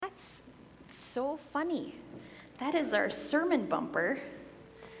so funny. That is our sermon bumper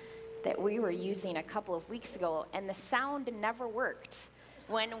that we were using a couple of weeks ago, and the sound never worked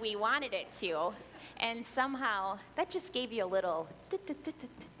when we wanted it to. And somehow, that just gave you a little,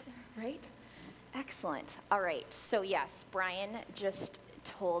 right? Excellent. All right, so yes, Brian just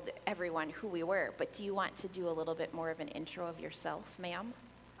told everyone who we were, but do you want to do a little bit more of an intro of yourself, ma'am?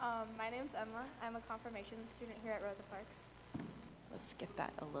 My name's Emma. I'm a confirmation student here at Rosa Parks. Let's get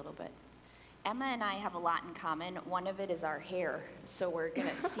that a little bit. Emma and I have a lot in common. One of it is our hair, so we're going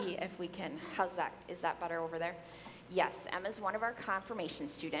to see if we can, how's that? Is that better over there? Yes, Emma's one of our confirmation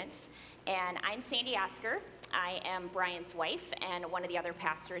students, and I'm Sandy Asker. I am Brian's wife and one of the other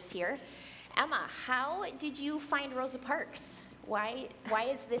pastors here. Emma, how did you find Rosa Parks? Why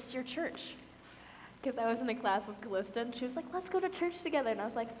is this your church? Because I was in a class with Callista, and she was like, let's go to church together. And I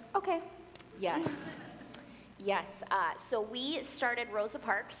was like, okay. Yes. Yes. So we started Rosa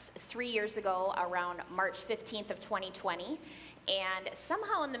Parks 3 years ago around March 15th of 2020. And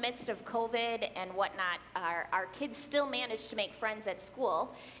somehow in the midst of COVID and whatnot, our kids still managed to make friends at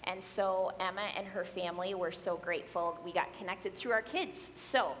school. And so Emma and her family were so grateful we got connected through our kids.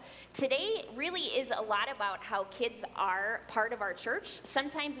 So today really is a lot about how kids are part of our church.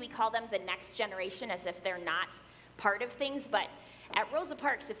 Sometimes we call them the next generation as if they're not part of things, but at Rosa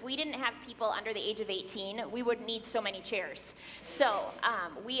Parks, if we didn't have people under the age of 18, we wouldn't need so many chairs. So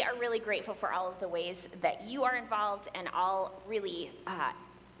we are really grateful for all of the ways that you are involved, and all really,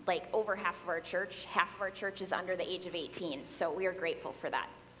 like over half of our church is under the age of 18. So we are grateful for that.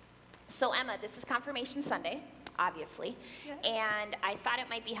 So Emma, this is Confirmation Sunday, obviously. Yes. And I thought it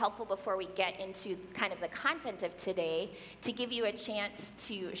might be helpful before we get into kind of the content of today to give you a chance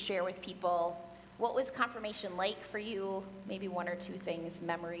to share with people what was confirmation like for you? Maybe one or two things,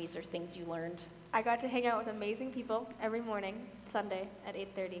 memories or things you learned. I got to hang out with amazing people every morning, Sunday at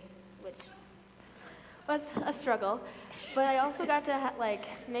 8:30, which was a struggle. But I also got to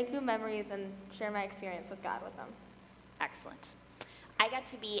make new memories and share my experience with God with them. Excellent. I got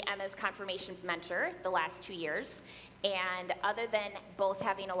to be Emma's confirmation mentor the last 2 years. And other than both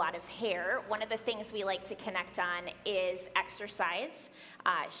having a lot of hair, one of the things we like to connect on is exercise.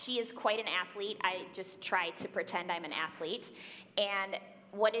 She is quite an athlete. I just try to pretend I'm an athlete. And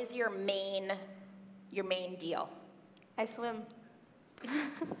what is your main deal? I swim.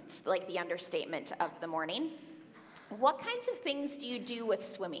 It's like the understatement of the morning. What kinds of things do you do with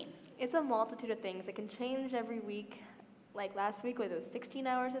swimming? It's a multitude of things. It can change every week. Like last week was 16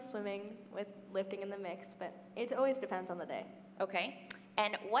 hours of swimming with lifting in the mix, but it always depends on the day. Okay.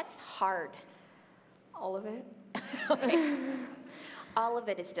 And what's hard? All of it. Okay. All of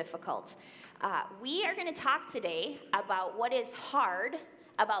it is difficult. We are going to talk today about what is hard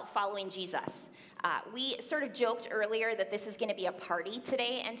about following Jesus. We sort of joked earlier that this is going to be a party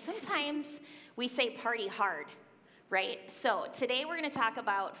today, and sometimes we say party hard, right? So today we're going to talk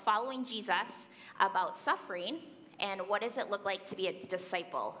about following Jesus, about suffering, and what does it look like to be a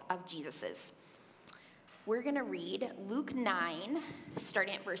disciple of Jesus's. We're going to read Luke 9,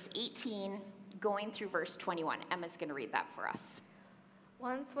 starting at verse 18, going through verse 21. Emma's going to read that for us.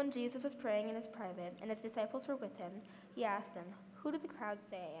 Once when Jesus was praying in his private, and his disciples were with him, he asked them, "Who do the crowds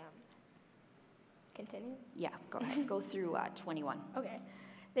say I am?" Continue? Yeah, go ahead. Go through 21. Okay.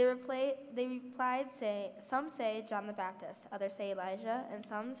 They replied, some say John the Baptist, others say Elijah,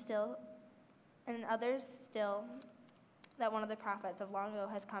 and others still that one of the prophets of long ago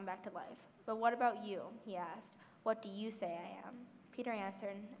has come back to life. But what about you? He asked. What do you say I am? Peter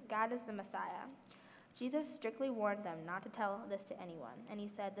answered, God is the Messiah. Jesus strictly warned them not to tell this to anyone, and he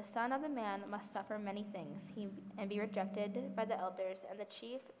said, the Son of the Man must suffer many things and be rejected by the elders and the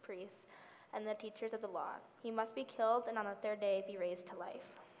chief priests and the teachers of the law. He must be killed and on the third day be raised to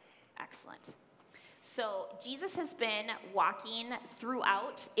life. Excellent. So Jesus has been walking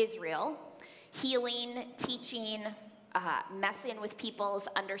throughout Israel, healing, teaching, messing with people's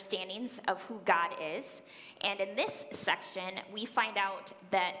understandings of who God is. And in this section, we find out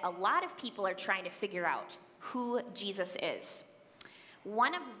that a lot of people are trying to figure out who Jesus is.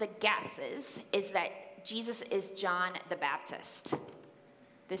 One of the guesses is that Jesus is John the Baptist.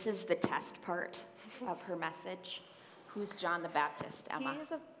 This is the test part of her message. Who's John the Baptist, Emma? He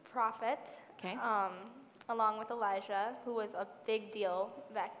is a prophet, Okay. Along with Elijah, who was a big deal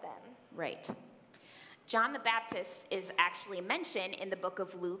back then. Right. John the Baptist is actually mentioned in the book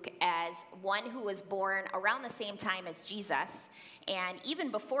of Luke as one who was born around the same time as Jesus. And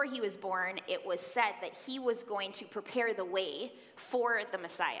even before he was born, it was said that he was going to prepare the way for the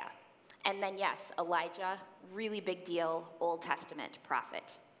Messiah. And then, yes, Elijah, really big deal, Old Testament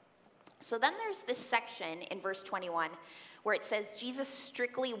prophet. So then there's this section in verse 21 where it says Jesus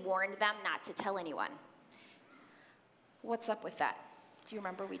strictly warned them not to tell anyone. What's up with that? Do you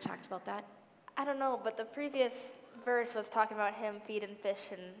remember we talked about that? I don't know, but the previous verse was talking about him feeding fish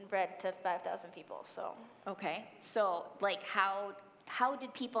and bread to 5,000 people, so. Okay, so like how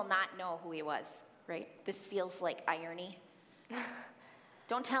did people not know who he was, right? This feels like irony.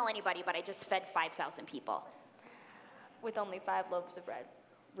 Don't tell anybody, but I just fed 5,000 people. With only 5 loaves of bread.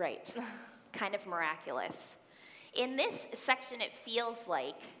 Right, kind of miraculous. In this section, it feels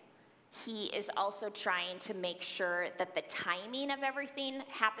like he is also trying to make sure that the timing of everything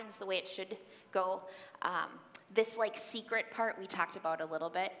happens the way it should go. This like secret part we talked about a little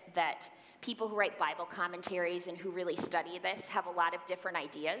bit, that people who write Bible commentaries and who really study this have a lot of different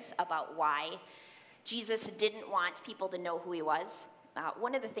ideas about why Jesus didn't want people to know who he was.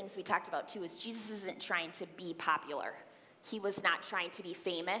 One of the things we talked about too is Jesus isn't trying to be popular. He was not trying to be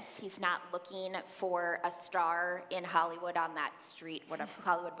famous. He's not looking for a star in Hollywood on that street, whatever,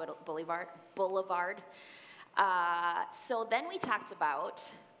 Hollywood Boulevard. So then we talked about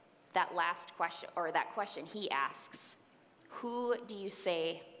that last question, or that question he asks, who do you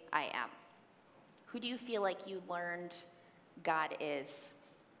say I am? Who do you feel like you learned God is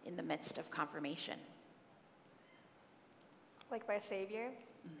in the midst of confirmation? Like my Savior,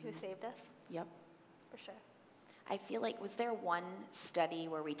 who saved us? Yep. For sure. I feel like, was there one study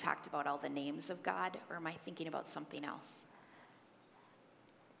where we talked about all the names of God, or am I thinking about something else?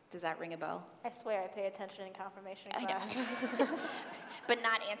 Does that ring a bell? I swear I pay attention in confirmation I class. know. But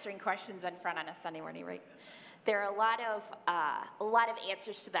not answering questions in front on a Sunday morning, right? There are a lot of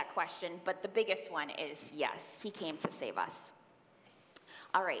answers to that question, but the biggest one is yes, he came to save us.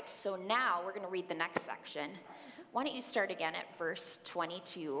 All right, so now we're going to read the next section. Why don't you start again at verse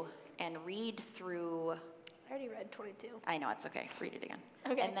 22 and read through... I already read 22. I know, it's okay. Read it again.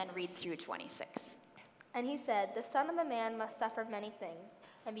 Okay. And then read through 26. And he said, "The Son of the Man must suffer many things,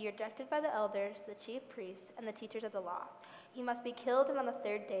 and be rejected by the elders, the chief priests, and the teachers of the law. He must be killed, and on the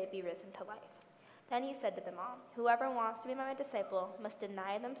 3rd day be risen to life." Then he said to them all, "Whoever wants to be my disciple must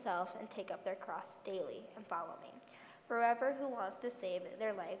deny themselves and take up their cross daily and follow me. For whoever who wants to save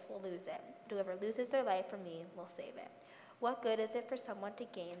their life will lose it, but whoever loses their life for me will save it. What good is it for someone to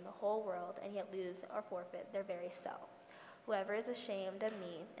gain the whole world and yet lose or forfeit their very self? Whoever is ashamed of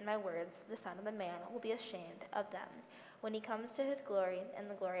me and my words, the Son of the Man will be ashamed of them when he comes to his glory and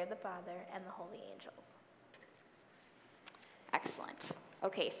the glory of the Father and the holy angels." Excellent.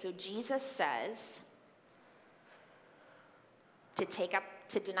 Okay, so Jesus says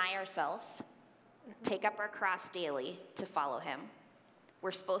to deny ourselves, take up our cross daily to follow him.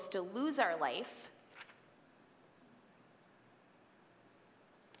 We're supposed to lose our life.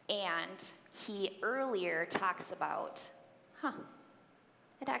 And he earlier talks about,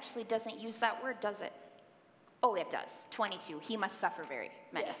 it actually doesn't use that word, does it? Oh, it does. 22, he must suffer very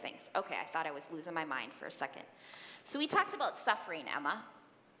many things. Okay, I thought I was losing my mind for a second. So we talked about suffering, Emma.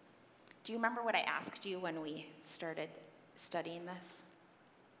 Do you remember what I asked you when we started studying this?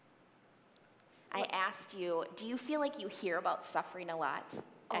 I asked you, do you feel like you hear about suffering a lot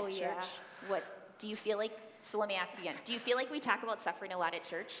at church? Yeah. What do you feel like? So let me ask you again. Do you feel like we talk about suffering a lot at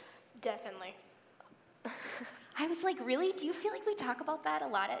church? Definitely. I was like, really? Do you feel like we talk about that a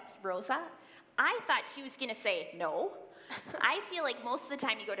lot at Rosa? I thought she was going to say no. I feel like most of the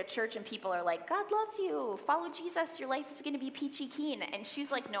time you go to church and people are like, God loves you, follow Jesus, your life is going to be peachy keen. And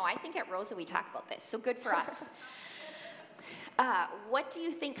she's like, no, I think at Rosa we talk about this, so good for us. What do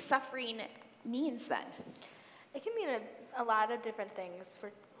you think suffering means then? It can mean a lot of different things.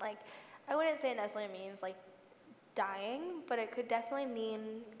 For like, I wouldn't say it necessarily means like dying, but it could definitely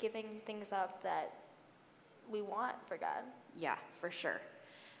mean giving things up that we want for God. Yeah, for sure.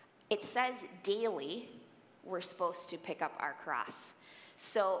 It says daily we're supposed to pick up our cross.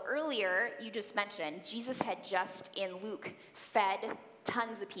 So earlier, you just mentioned, Jesus had just in Luke fed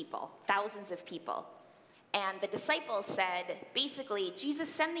tons of people, thousands of people. And the disciples said, basically, Jesus,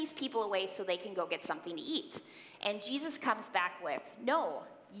 send these people away so they can go get something to eat. And Jesus comes back with, no,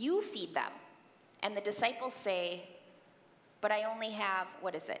 you feed them. And the disciples say, but I only have,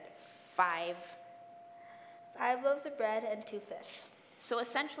 5? 5 loaves of bread and 2 fish. So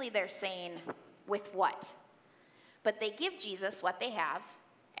essentially they're saying, with what? But they give Jesus what they have,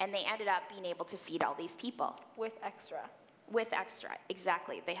 and they ended up being able to feed all these people. With extra. With extra,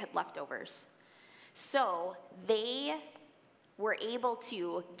 exactly. They had leftovers. So they were able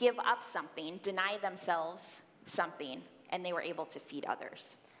to give up something, deny themselves something, and they were able to feed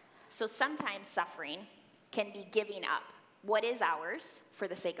others. So sometimes suffering can be giving up what is ours for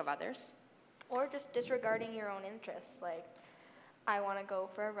the sake of others. Or just disregarding your own interests. Like, I want to go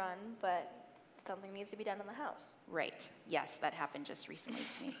for a run, but something needs to be done in the house. Right. Yes, that happened just recently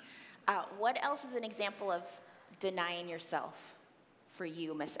to me. What else is an example of denying yourself for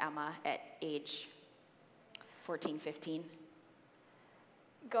you, Miss Emma, at age 14, 15?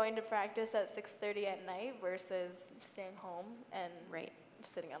 Going to practice at 6:30 at night versus staying home and Right.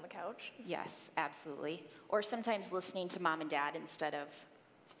 sitting on the couch. Yes, absolutely. Or sometimes listening to mom and dad instead of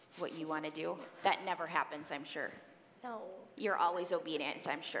what you want to do. That never happens, I'm sure. No. You're always obedient,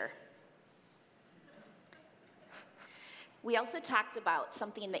 I'm sure. We also talked about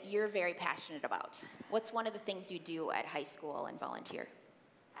something that you're very passionate about. What's one of the things you do at high school and volunteer?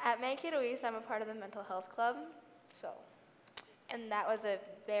 At Mankato East, I'm a part of the mental health club, and that was a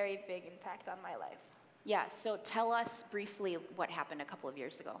very big impact on my life. Yeah, so tell us briefly what happened a couple of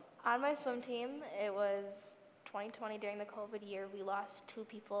years ago. On my swim team, it was 2020 during the COVID year, we lost 2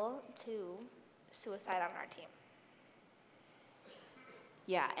 people to suicide on our team.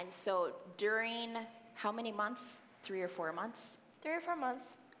 Yeah, and so during how many months? 3 or 4 months? 3 or 4 months.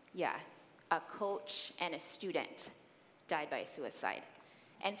 Yeah, a coach and a student died by suicide.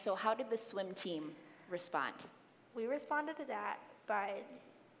 And so how did the swim team respond? We responded to that by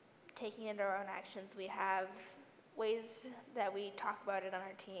taking it into our own actions. We have ways that we talk about it on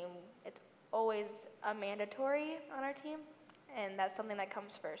our team. It's always a mandatory on our team, and that's something that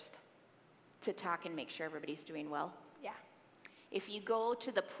comes first. To talk and make sure everybody's doing well? Yeah. If you go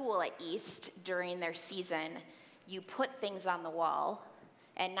to the pool at East during their season, you put things on the wall,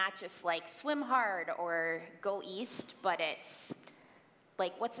 and not just like swim hard or go East, but it's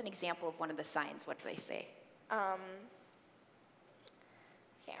like, what's an example of one of the signs? What do they say?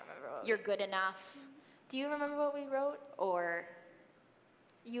 Can't remember what You're good enough, Do you remember what we wrote? or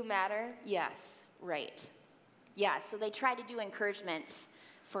You matter. yes, right. Yeah, so they try to do encouragements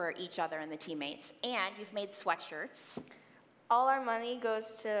for each other and the teammates. And you've made sweatshirts. All our money goes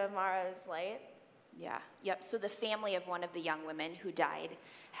to Mara's Light. Yeah, yep. So the family of one of the young women who died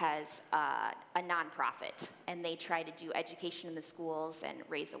has a nonprofit, and they try to do education in the schools and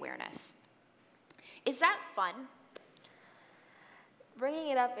raise awareness. Is that fun? Bringing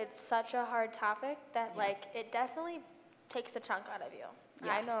it up, it's such a hard topic that, Yeah. it definitely takes a chunk out of you.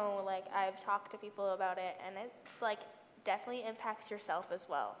 Yeah. I know, I've talked to people about it, and it's, definitely impacts yourself as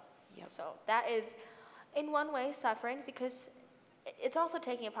well. Yep. So that is, in one way, suffering, because it's also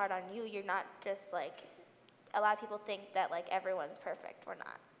taking a part on you. You're not just, a lot of people think that, everyone's perfect. We're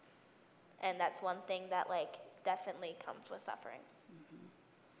not. And that's one thing that, definitely comes with suffering.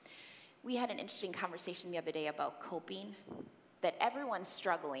 We had an interesting conversation the other day about coping, that everyone's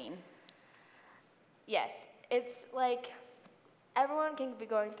struggling. Yes, it's everyone can be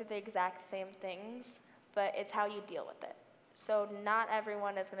going through the exact same things, but it's how you deal with it. So not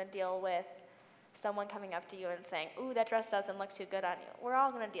everyone is going to deal with someone coming up to you and saying, ooh, that dress doesn't look too good on you. We're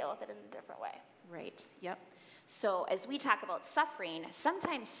all going to deal with it in a different way. Right, yep. So as we talk about suffering,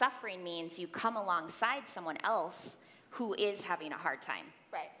 sometimes suffering means you come alongside someone else who is having a hard time.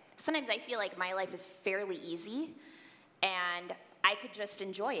 Right. Sometimes I feel like my life is fairly easy and I could just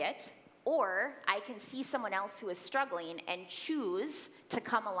enjoy it, or I can see someone else who is struggling and choose to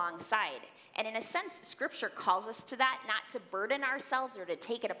come alongside. And in a sense, Scripture calls us to that, not to burden ourselves or to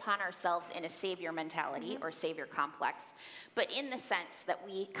take it upon ourselves in a savior mentality or savior complex, but in the sense that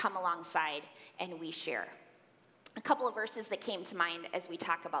we come alongside and we share. A couple of verses that came to mind as we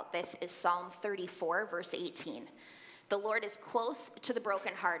talk about this is Psalm 34, verse 18. The Lord is close to the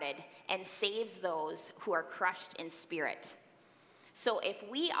brokenhearted and saves those who are crushed in spirit. So if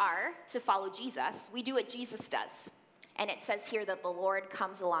we are to follow Jesus, we do what Jesus does. And it says here that the Lord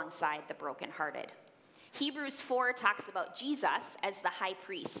comes alongside the brokenhearted. Hebrews 4 talks about Jesus as the high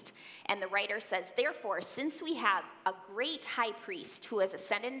priest. And the writer says, therefore, since we have a great high priest who has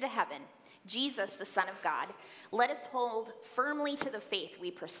ascended into heaven, Jesus, the Son of God, let us hold firmly to the faith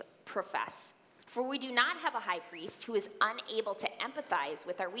we profess. For we do not have a high priest who is unable to empathize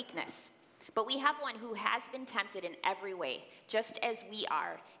with our weakness, but we have one who has been tempted in every way, just as we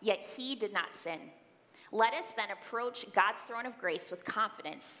are, yet he did not sin. Let us then approach God's throne of grace with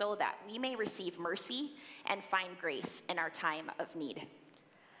confidence so that we may receive mercy and find grace in our time of need.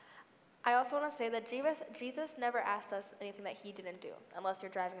 I also want to say that Jesus never asked us anything that he didn't do, unless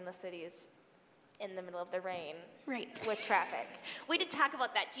you're driving in the cities in the middle of the rain Right. with traffic. We did talk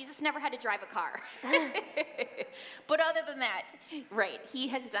about that. Jesus never had to drive a car. But other than that, right, he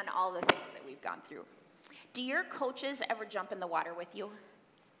has done all the things that we've gone through. Do your coaches ever jump in the water with you?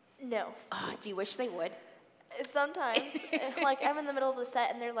 No. Oh, do you wish they would? Sometimes, I'm in the middle of the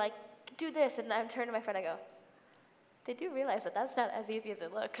set and they're like, do this, and I'm turning to my friend, I go, They do realize that that's not as easy as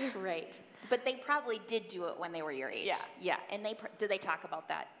it looks. Right. But they probably did do it when they were your age. Yeah. Yeah. And do they talk about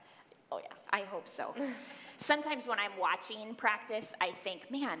that? Oh, yeah. I hope so. Sometimes when I'm watching practice, I think,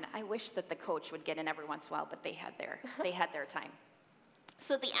 man, I wish that the coach would get in every once in a while, but they had their time.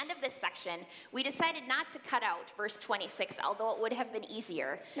 So at the end of this section, we decided not to cut out verse 26, although it would have been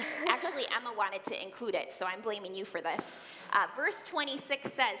easier. Actually, Emma wanted to include it, so I'm blaming you for this. Verse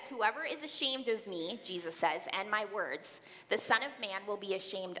 26 says, "Whoever is ashamed of me," Jesus says, "and my words, the Son of Man will be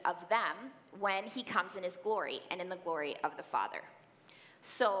ashamed of them when he comes in his glory and in the glory of the Father."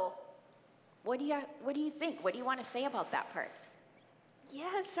 So what do you think? What do you want to say about that part? Yeah,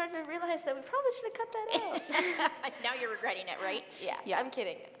 I'm starting to realize that we probably should have cut that out. Now you're regretting it, right? Yeah, I'm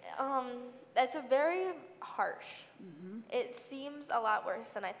kidding. That's a very harsh. Mm-hmm. It seems a lot worse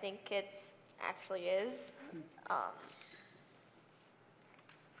than I think it actually is. But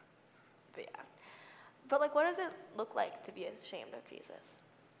yeah. But like, what does it look like to be ashamed of Jesus?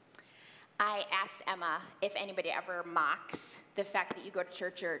 I asked Emma if anybody ever mocks the fact that you go to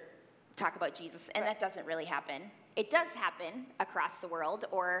church or talk about Jesus, and Right. that doesn't really happen. It does happen across the world,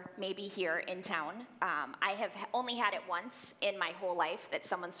 or maybe here in town. I have only had it once in my whole life that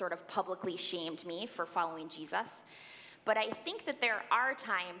someone sort of publicly shamed me for following Jesus. But I think that there are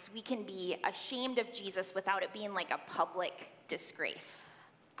times we can be ashamed of Jesus without it being like a public disgrace.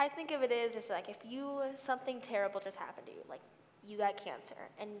 I think of it as, it's like if something terrible just happened to you, like you got cancer,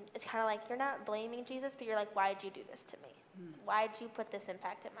 and it's kind of like you're not blaming Jesus, but you're like, why'd you do this to me? Why'd you put this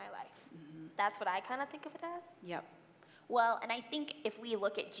impact in my life? That's what I kind of think of it as. Yep. Well, and I think if we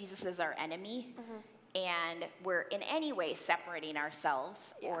look at Jesus as our enemy, and we're in any way separating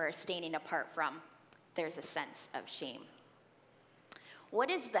ourselves or standing apart from, there's a sense of shame. What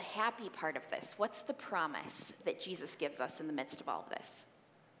is the happy part of this? What's the promise that Jesus gives us in the midst of all of this?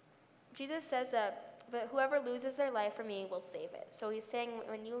 Jesus says that, but whoever loses their life for me will save it. So he's saying,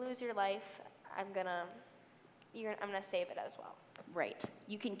 when you lose your life, I'm gonna save it as well. Right.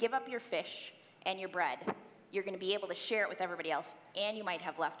 You can give up your fish and your bread. You're going to be able to share it with everybody else, and you might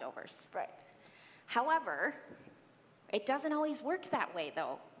have leftovers. Right. However, it doesn't always work that way,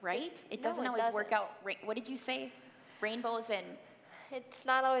 though, right? It doesn't always work out. What did you say? Rainbows and... It's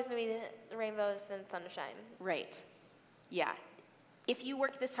not always going to be the rainbows and sunshine. Right. Yeah. If you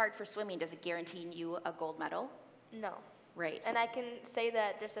work this hard for swimming, does it guarantee you a gold medal? No. Right. And I can say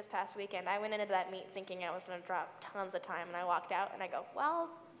that just this past weekend, I went into that meet thinking I was going to drop tons of time, and I walked out and I go, well,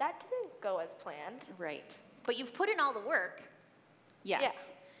 that didn't go as planned. Right. But you've put in all the work. Yes. Yeah.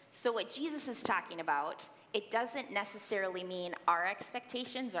 So what Jesus is talking about, it doesn't necessarily mean our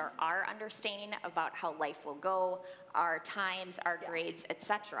expectations or our understanding about how life will go, our times, our grades,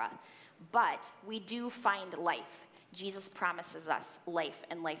 etc. But we do find life. Jesus promises us life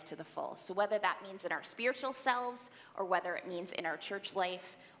and life to the full. So whether that means in our spiritual selves or whether it means in our church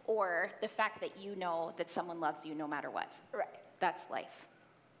life or the fact that you know that someone loves you no matter what. Right. That's life.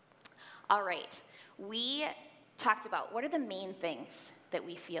 All right. We talked about what are the main things that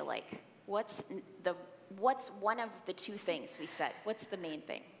we feel like. What's one of the two things we said? What's the main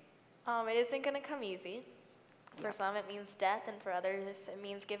thing? It isn't going to come easy. For some, it means death, and for others, it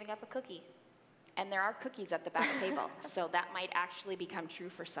means giving up a cookie. And there are cookies at the back table, so that might actually become true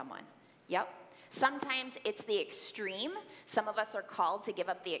for someone. Yep. Sometimes it's the extreme. Some of us are called to give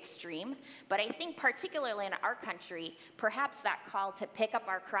up the extreme. But I think particularly in our country, perhaps that call to pick up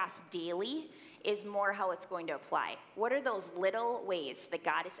our cross daily is more how it's going to apply. What are those little ways that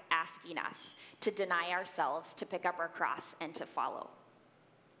God is asking us to deny ourselves, to pick up our cross, and to follow?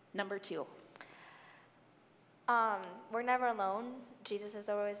 Number 2. We're never alone. Jesus is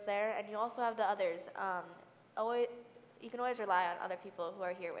always there, and you also have the others. You can always rely on other people who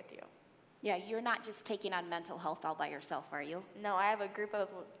are here with you. Yeah, you're not just taking on mental health all by yourself, are you? No, I have a group of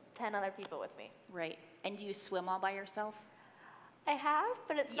 10 other people with me. Right. And do you swim all by yourself? I have,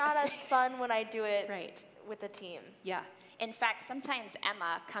 but it's Yes. not as fun when I do it Right. with a team. Yeah. In fact, sometimes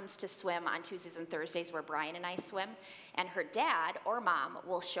Emma comes to swim on Tuesdays and Thursdays where Brian and I swim, and her dad or mom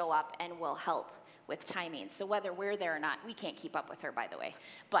will show up and will help with timing. So whether we're there or not, we can't keep up with her, by the way.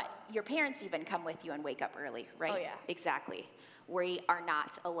 But your parents even come with you and wake up early, right? Oh, yeah. Exactly. We are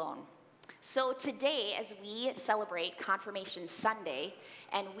not alone. So today, as we celebrate Confirmation Sunday,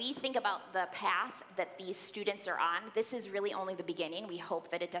 and we think about the path that these students are on, this is really only the beginning. We hope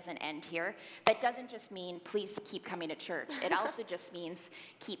that it doesn't end here. That doesn't just mean, please keep coming to church. It also just means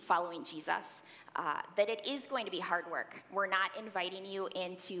keep following Jesus. That it is going to be hard work. We're not inviting you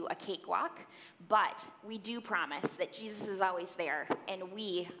into a cakewalk, but we do promise that Jesus is always there, and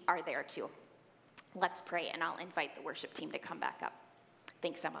we are there too. Let's pray, and I'll invite the worship team to come back up.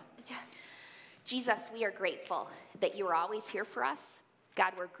 Thanks, Emma. Yeah. Jesus, we are grateful that you are always here for us.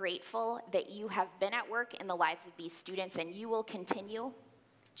 God, we're grateful that you have been at work in the lives of these students and you will continue.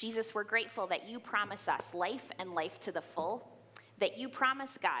 Jesus, we're grateful that you promise us life and life to the full, that you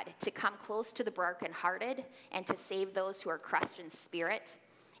promise, God, to come close to the brokenhearted and to save those who are crushed in spirit.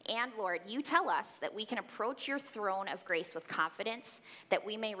 And Lord, you tell us that we can approach your throne of grace with confidence, that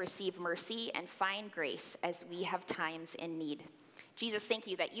we may receive mercy and find grace as we have times in need. Jesus, thank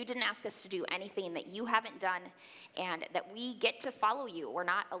you that you didn't ask us to do anything that you haven't done, and that we get to follow you. We're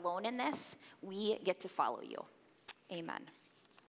not alone in this. We get to follow you. Amen.